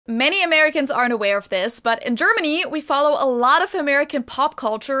Many Americans aren't aware of this, but in Germany, we follow a lot of American pop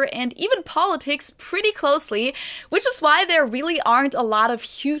culture and even politics pretty closely, which is why there really aren't a lot of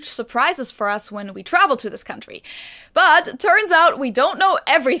huge surprises for us when we travel to this country. But turns out we don't know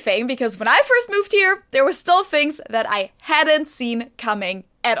everything, because when I first moved here, there were still things that I hadn't seen coming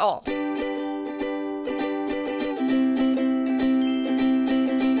at all.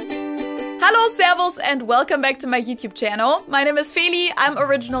 Hello, servus, and welcome back to my YouTube channel. My name is Feli. I'm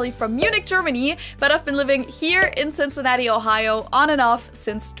originally from Munich, Germany, but I've been living here in Cincinnati, Ohio on and off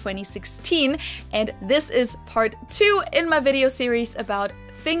since 2016. And this is part 2 in my video series about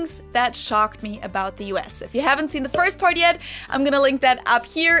things that shocked me about the US. If you haven't seen the first part yet, I'm gonna link that up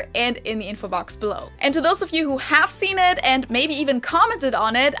here and in the info box below. And to those of you who have seen it and maybe even commented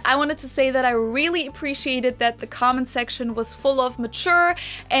on it, I wanted to say that I really appreciated that the comment section was full of mature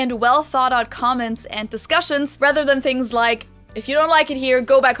and well thought out comments and discussions, rather than things like, if you don't like it here,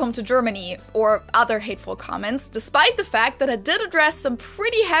 go back home to Germany, or other hateful comments, despite the fact that I did address some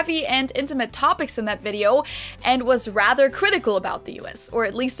pretty heavy and intimate topics in that video and was rather critical about the US, or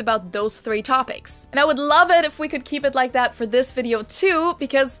at least about those 3 topics. And I would love it if we could keep it like that for this video too,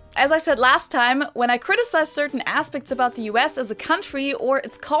 because as I said last time, when I criticize certain aspects about the US as a country or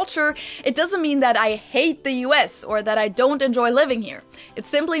its culture, it doesn't mean that I hate the US or that I don't enjoy living here. It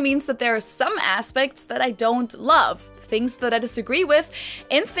simply means that there are some aspects that I don't love, things that I disagree with,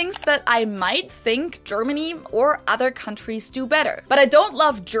 and things that I might think Germany or other countries do better. But I don't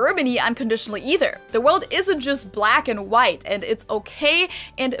love Germany unconditionally either. The world isn't just black and white, and it's okay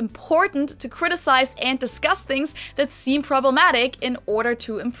and important to criticize and discuss things that seem problematic in order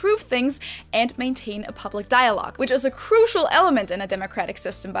to improve things and maintain a public dialogue, which is a crucial element in a democratic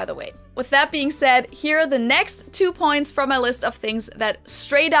system, by the way. With that being said, here are the next 2 points from my list of things that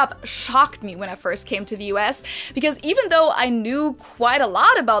straight up shocked me when I first came to the US, because even though I knew quite a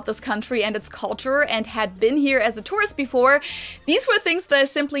lot about this country and its culture and had been here as a tourist before, these were things that I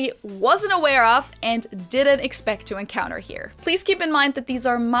simply wasn't aware of and didn't expect to encounter here. Please keep in mind that these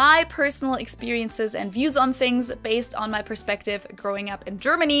are my personal experiences and views on things based on my perspective growing up in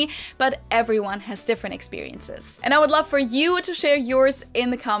Germany, but everyone has different experiences. And I would love for you to share yours in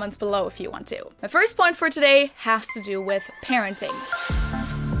the comments below if you want to. My first point for today has to do with parenting.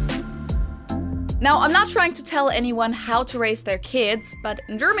 Now, I'm not trying to tell anyone how to raise their kids, but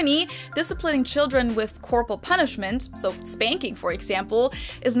in Germany, disciplining children with corporal punishment, so spanking for example,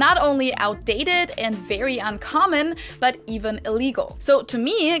 is not only outdated and very uncommon, but even illegal. So to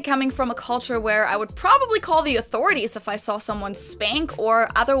me, coming from a culture where I would probably call the authorities if I saw someone spank or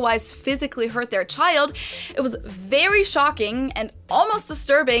otherwise physically hurt their child, it was very shocking and almost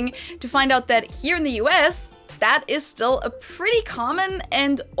disturbing to find out that here in the US, that is still a pretty common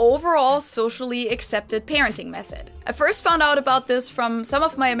and overall socially accepted parenting method. I first found out about this from some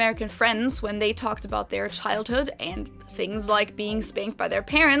of my American friends when they talked about their childhood and things like being spanked by their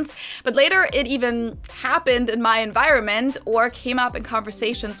parents, but later it even happened in my environment or came up in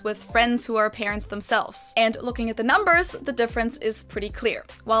conversations with friends who are parents themselves. And looking at the numbers, the difference is pretty clear.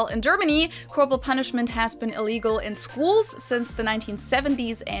 While in Germany, corporal punishment has been illegal in schools since the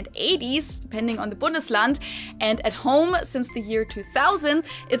 1970s and 80s, depending on the Bundesland, and at home since the year 2000,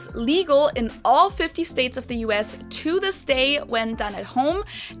 it's legal in all 50 states of the US to this day when done at home,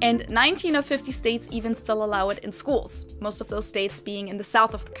 and 19 of 50 states even still allow it in schools, most of those states being in the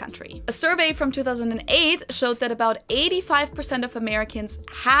south of the country. A survey from 2008 showed that about 85% of Americans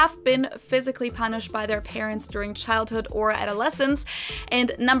have been physically punished by their parents during childhood or adolescence,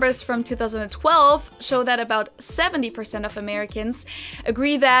 and numbers from 2012 show that about 70% of Americans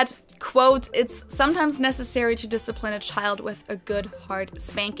agree that, quote, it's sometimes necessary to discipline a child with a good hard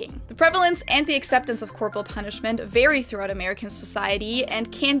spanking. The prevalence and the acceptance of corporal punishment vary throughout American society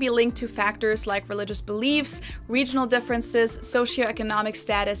and can be linked to factors like religious beliefs, regional differences, socioeconomic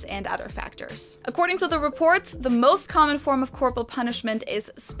status, and other factors. According to the reports, the most common form of corporal punishment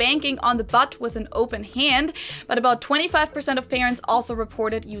is spanking on the butt with an open hand, but about 25% of parents also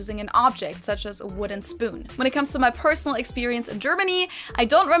reported using an object, such as a wooden spoon. When it comes to my personal experience in Germany, I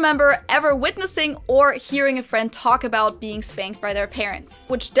don't remember ever witnessing or hearing a friend talk about being spanked by their parents.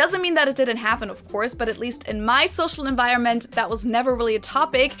 Which doesn't mean that it didn't happen, of course, but at least in my social environment, that was never really a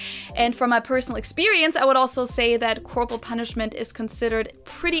topic. And from my personal experience, I would also say that corporal punishment is considered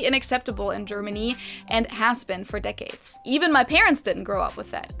pretty unacceptable in Germany and has been for decades. Even my parents didn't grow up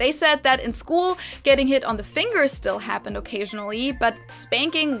with that. They said that in school, getting hit on the fingers still happened occasionally, but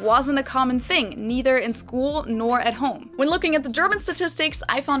spanking wasn't a common thing, neither in school nor at home. When looking at the German statistics,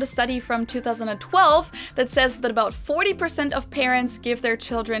 I found a study from 2012 that says that about 40% of parents give their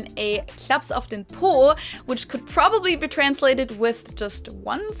children a Klaps auf den Po, which could could probably be translated with just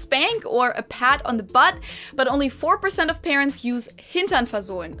one spank or a pat on the butt, but only 4% of parents use Hintern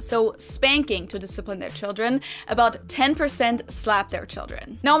versohlen, so spanking, to discipline their children. About 10% slap their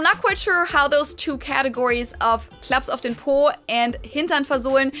children. Now, I'm not quite sure how those two categories of Klaps auf den Po and Hintern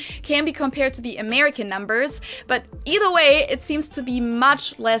versohlen can be compared to the American numbers, but either way, it seems to be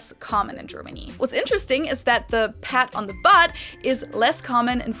much less common in Germany. What's interesting is that the pat on the butt is less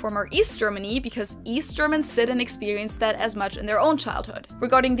common in former East Germany because East Germans didn't experience that as much in their own childhood.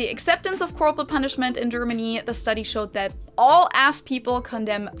 Regarding the acceptance of corporal punishment in Germany, the study showed that all asked people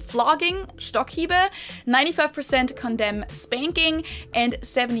condemn flogging, Stockhiebe, 95% condemn spanking, and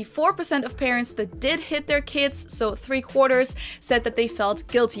 74% of parents that did hit their kids, so 3/4, said that they felt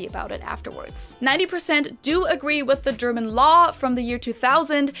guilty about it afterwards. 90% do agree with the German law from the year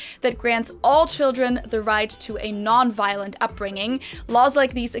 2000 that grants all children the right to a non-violent upbringing. Laws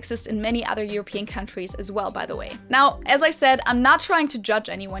like these exist in many other European countries as well, by the way. Now, as I said, I'm not trying to judge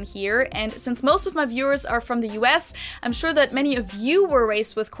anyone here, and since most of my viewers are from the US, I'm sure that many of you were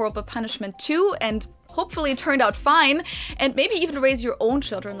raised with corporal punishment too, and hopefully it turned out fine, and maybe even raise your own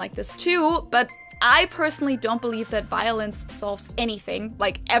children like this too, but I personally don't believe that violence solves anything,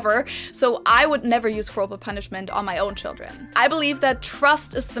 like ever, so I would never use corporal punishment on my own children. I believe that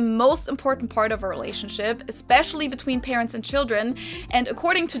trust is the most important part of a relationship, especially between parents and children, and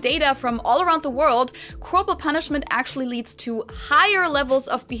according to data from all around the world, corporal punishment actually leads to higher levels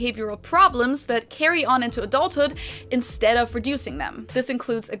of behavioral problems that carry on into adulthood instead of reducing them. This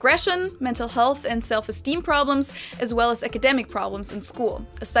includes aggression, mental health and self-esteem problems, as well as academic problems in school.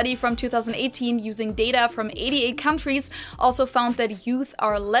 A study from 2018 using data from 88 countries also found that youth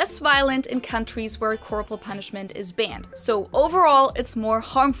are less violent in countries where corporal punishment is banned. So overall, it's more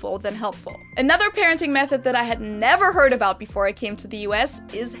harmful than helpful. Another parenting method that I had never heard about before I came to the US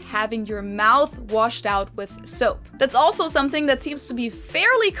is having your mouth washed out with soap. That's also something that seems to be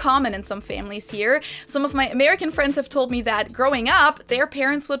fairly common in some families here. Some of my American friends have told me that growing up, their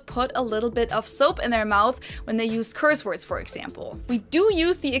parents would put a little bit of soap in their mouth when they used curse words, for example. We do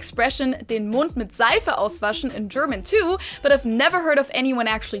use the expression den Mund mit Seife auswaschen in German too, but I've never heard of anyone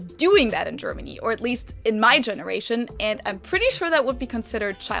actually doing that in Germany, or at least in my generation, and I'm pretty sure that would be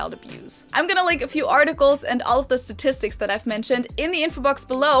considered child abuse. I'm gonna link a few articles and all of the statistics that I've mentioned in the info box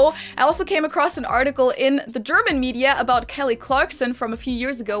below. I also came across an article in the German media about Kelly Clarkson from a few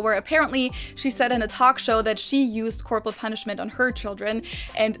years ago, where apparently she said in a talk show that she used corporal punishment on her children,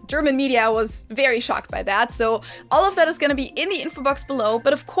 and German media was very shocked by that. So all of that is gonna be in the info box below,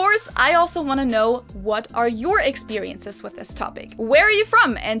 but of course, I also want to know, what are your experiences with this topic? Where are you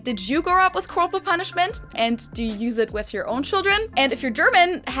from? And did you grow up with corporal punishment? And do you use it with your own children? And if you're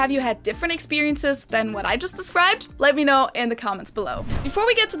German, have you had different experiences than what I just described? Let me know in the comments below. Before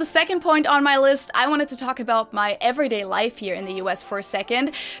we get to the second point on my list, I wanted to talk about my everyday life here in the US for a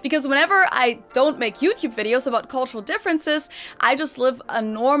second, because whenever I don't make YouTube videos about cultural differences, I just live a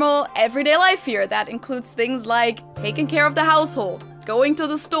normal everyday life here that includes things like taking care of the household, going to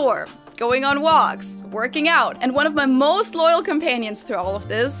the store, going on walks, working out. And one of my most loyal companions through all of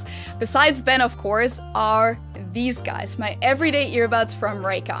this, besides Ben of course, are these guys, my everyday earbuds from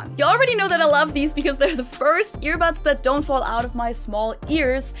Raycon. You already know that I love these because they're the first earbuds that don't fall out of my small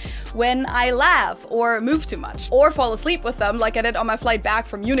ears when I laugh or move too much, or fall asleep with them like I did on my flight back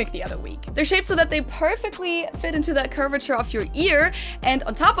from Munich the other week. They're shaped so that they perfectly fit into that curvature of your ear, and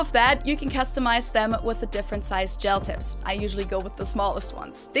on top of that, you can customize them with the different sized gel tips. I usually go with the smallest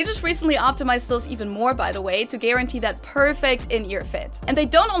ones. They just recently optimized those even more, by the way, to guarantee that perfect in-ear fit. And they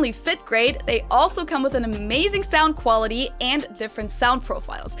don't only fit great, they also come with an amazing sound quality and different sound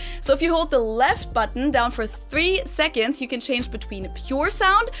profiles. So if you hold the left button down for 3 seconds, you can change between pure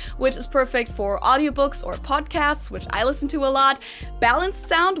sound, which is perfect for audiobooks or podcasts, which I listen to a lot, balanced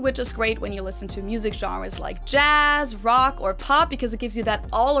sound, which is great when you listen to music genres like jazz, rock, or pop, because it gives you that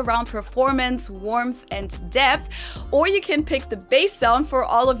all-around performance, warmth, and depth, or you can pick the bass sound for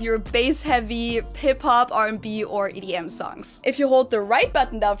all of your bass-heavy hip-hop, R&B, or EDM songs. If you hold the right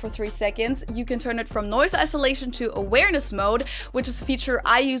button down for 3 seconds, you can turn it from noise isolation to awareness mode, which is a feature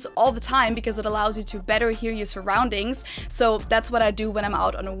I use all the time because it allows you to better hear your surroundings. So that's what I do when I'm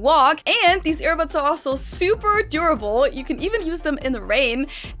out on a walk. And these earbuds are also super durable. You can even use them in the rain.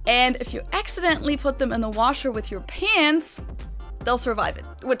 And if you accidentally put them in the washer with your pants, they'll survive it,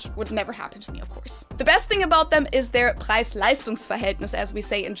 which would never happen to me, of course. The best thing about them is their Preis-Leistungs-Verhältnis, as we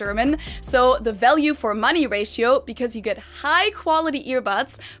say in German. So the value for money ratio, because you get high quality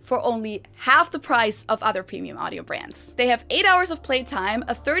earbuds for only half the price of other premium audio brands. They have 8 hours of playtime,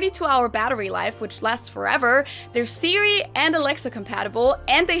 a 32-hour battery life, which lasts forever. They're Siri and Alexa compatible,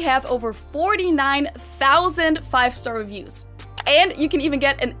 and they have over 49,000 5-star reviews. And you can even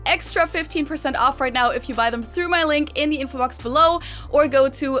get an extra 15% off right now if you buy them through my link in the info box below, or go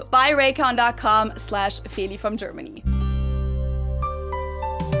to buyraycon.com/Feli from Germany.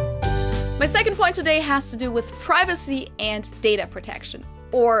 My second point today has to do with privacy and data protection,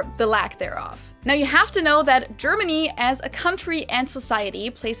 or the lack thereof. Now you have to know that Germany as a country and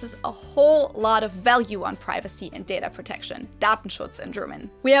society places a whole lot of value on privacy and data protection, Datenschutz in German.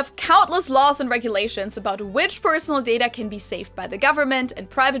 We have countless laws and regulations about which personal data can be saved by the government and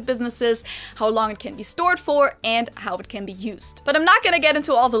private businesses, how long it can be stored for, and how it can be used. But I'm not gonna get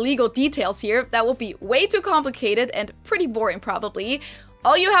into all the legal details here, that will be way too complicated and pretty boring probably.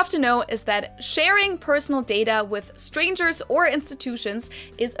 All you have to know is that sharing personal data with strangers or institutions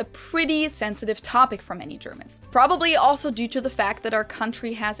is a pretty sensitive topic for many Germans. Probably also due to the fact that our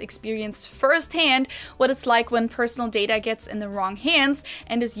country has experienced firsthand what it's like when personal data gets in the wrong hands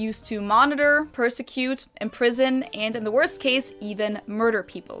and is used to monitor, persecute, imprison, and in the worst case, even murder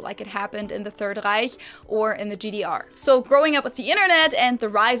people, like it happened in the Third Reich or in the GDR. So growing up with the internet and the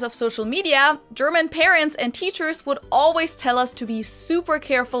rise of social media, German parents and teachers would always tell us to be super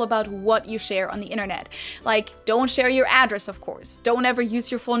careful about what you share on the internet. Like, don't share your address, of course. Don't ever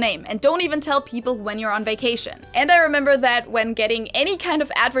use your full name. And don't even tell people when you're on vacation. And I remember that when getting any kind of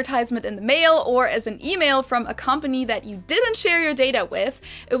advertisement in the mail or as an email from a company that you didn't share your data with,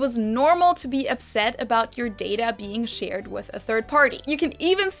 it was normal to be upset about your data being shared with a third party. You can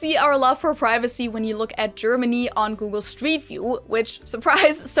even see our love for privacy when you look at Germany on Google Street View, which,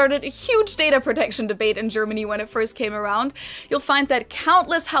 surprise, started a huge data protection debate in Germany when it first came around. You'll find that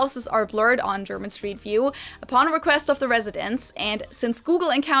countless houses are blurred on German Street View upon request of the residents, and since Google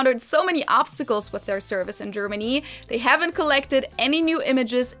encountered so many obstacles with their service in Germany, they haven't collected any new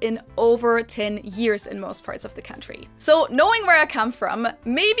images in over 10 years in most parts of the country. So knowing where I come from,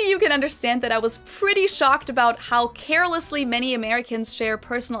 maybe you can understand that I was pretty shocked about how carelessly many Americans share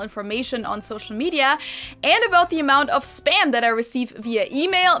personal information on social media, and about the amount of spam that I receive via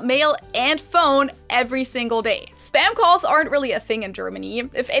email, mail, and phone every single day. Spam calls aren't really a thing in Germany.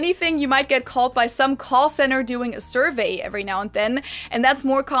 If anything, you might get called by some call center doing a survey every now and then, and that's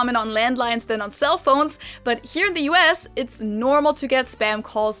more common on landlines than on cell phones, but here in the US, it's normal to get spam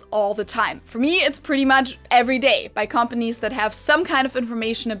calls all the time. For me, it's pretty much every day by companies that have some kind of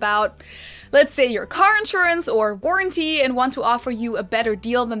information about, let's say, your car insurance or warranty and want to offer you a better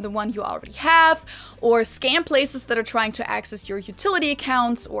deal than the one you already have, or scam places that are trying to access your utility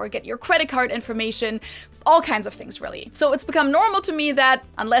accounts or get your credit card information. All kinds of things, really. So it's become normal to me that,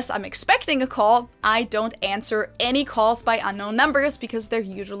 unless I'm expecting a call, I don't answer any calls by unknown numbers because they're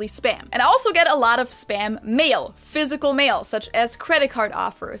usually spam. And I also get a lot of spam mail, physical mail, such as credit card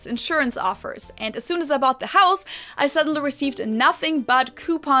offers, insurance offers. And as soon as I bought the house, I suddenly received nothing but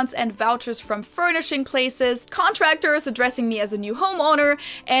coupons and vouchers from furnishing places, contractors addressing me as a new homeowner,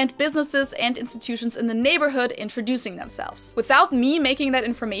 and businesses and institutions in the neighborhood introducing themselves, without me making that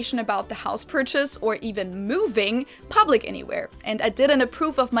information about the house purchase or even moving public anywhere. And I didn't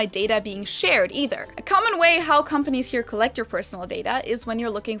approve of my data being shared either. A common way how companies here collect your personal data is when you're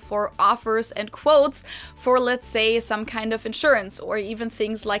looking for offers and quotes for, let's say, some kind of insurance, or even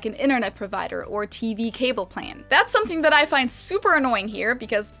things like an internet provider or TV cable plan. That's something that I find super annoying here,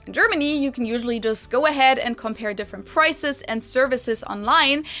 because in Germany you can usually just go ahead and compare different prices and services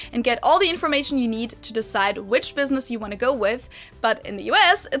online and get all the information you need to decide which business you want to go with. But in the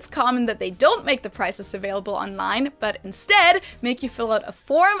US, it's common that they don't make the prices available online, but instead make you fill out a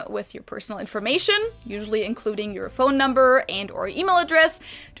form with your personal information, usually including your phone number and or email address,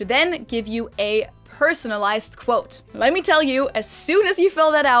 to then give you a personalized quote. Let me tell you, as soon as you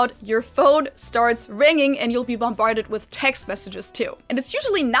fill that out, your phone starts ringing and you'll be bombarded with text messages too. And it's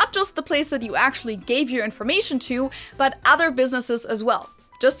usually not just the place that you actually gave your information to, but other businesses as well.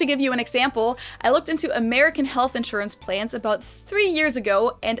 Just to give you an example, I looked into American health insurance plans about 3 years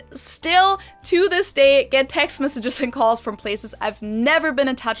ago, and still to this day get text messages and calls from places I've never been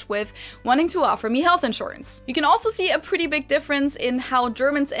in touch with wanting to offer me health insurance. You can also see a pretty big difference in how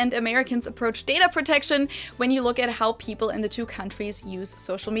Germans and Americans approach data protection when you look at how people in the two countries use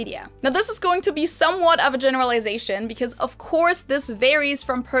social media. Now, this is going to be somewhat of a generalization because, of course, this varies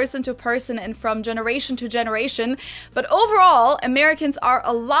from person to person and from generation to generation, but overall, Americans are a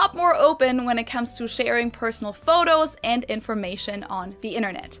a lot more open when it comes to sharing personal photos and information on the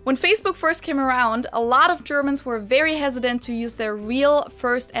internet. When Facebook first came around, a lot of Germans were very hesitant to use their real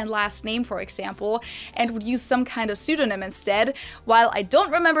first and last name, for example, and would use some kind of pseudonym instead, while I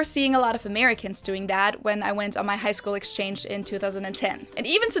don't remember seeing a lot of Americans doing that when I went on my high school exchange in 2010. And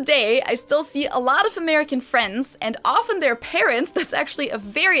even today, I still see a lot of American friends, and often their parents, that's actually a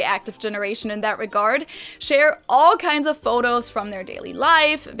very active generation in that regard, share all kinds of photos from their daily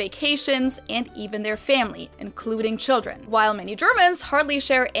life, vacations, and even their family, including children. While many Germans hardly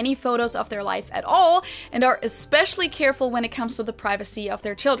share any photos of their life at all, and are especially careful when it comes to the privacy of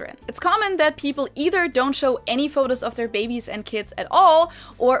their children. It's common that people either don't show any photos of their babies and kids at all,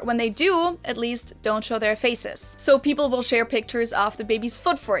 or when they do, at least don't show their faces. So people will share pictures of the baby's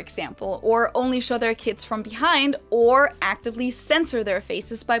foot, for example, or only show their kids from behind, or actively censor their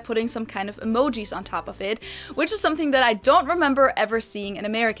faces by putting some kind of emojis on top of it, which is something that I don't remember ever seeing an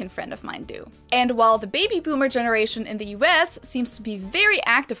American friend of mine do. And while the baby boomer generation in the US seems to be very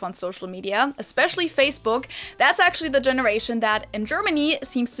active on social media, especially Facebook, that's actually the generation that in Germany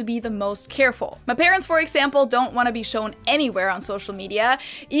seems to be the most careful. My parents, for example, don't want to be shown anywhere on social media.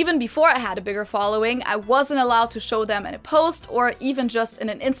 Even before I had a bigger following, I wasn't allowed to show them in a post or even just in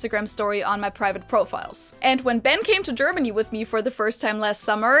an Instagram story on my private profiles. And when Ben came to Germany with me for the first time last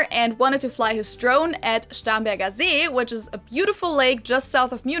summer and wanted to fly his drone at Starnberger See, which is a beautiful lake just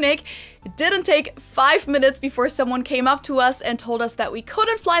south of Munich, it didn't take 5 minutes before someone came up to us and told us that we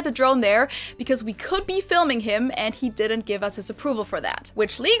couldn't fly the drone there because we could be filming him and he didn't give us his approval for that.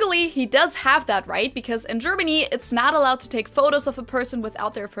 Which legally, he does have that right, because in Germany, it's not allowed to take photos of a person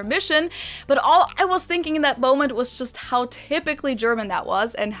without their permission, but all I was thinking in that moment was just how typically German that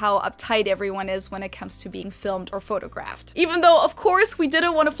was and how uptight everyone is when it comes to being filmed or photographed. Even though, of course, we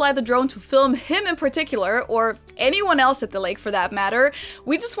didn't want to fly the drone to film him in particular, or anyone else at the lake for that matter,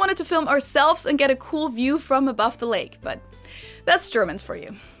 we just wanted to film ourselves and get a cool view from above the lake, but that's Germans for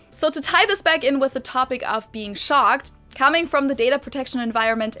you. So to tie this back in with the topic of being shocked, coming from the data protection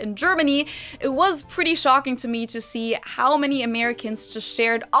environment in Germany, it was pretty shocking to me to see how many Americans just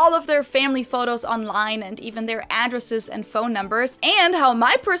shared all of their family photos online and even their addresses and phone numbers, and how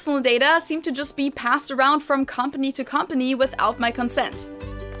my personal data seemed to just be passed around from company to company without my consent.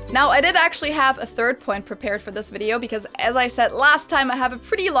 Now, I did actually have a third point prepared for this video because, as I said last time, I have a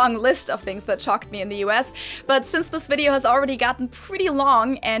pretty long list of things that shocked me in the US, but since this video has already gotten pretty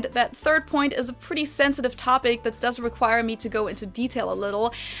long and that third point is a pretty sensitive topic that does require me to go into detail a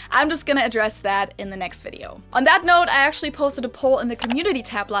little, I'm just gonna address that in the next video. On that note, I actually posted a poll in the community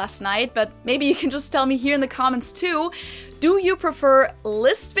tab last night, but maybe you can just tell me here in the comments too. Do you prefer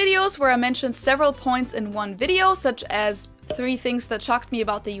list videos where I mention several points in one video, such as 3 things that shocked me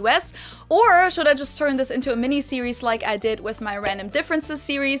about the US, or should I just turn this into a mini-series like I did with my Random Differences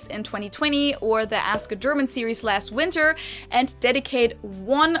series in 2020 or the Ask a German series last winter and dedicate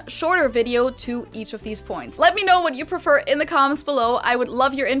one shorter video to each of these points? Let me know what you prefer in the comments below. I would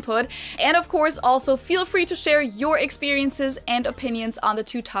love your input, and of course also feel free to share your experiences and opinions on the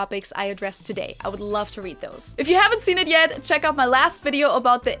 2 topics I addressed today. I would love to read those. If you haven't seen it yet, check out my last video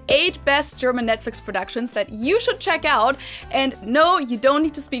about the 8 best German Netflix productions that you should check out. And no, you don't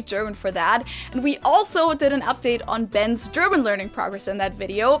need to speak German for that. And we also did an update on Ben's German learning progress in that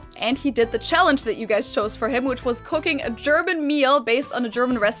video, and he did the challenge that you guys chose for him, which was cooking a German meal based on a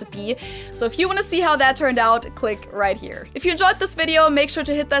German recipe. So if you want to see how that turned out, click right here. If you enjoyed this video, make sure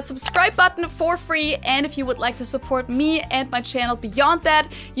to hit that subscribe button for free, and if you would like to support me and my channel beyond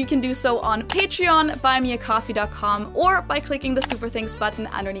that, you can do so on Patreon, buymeacoffee.com, or by clicking the Super Thanks button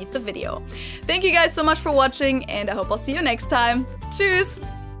underneath the video. Thank you guys so much for watching, and I hope I'll see you next time. Tschüss!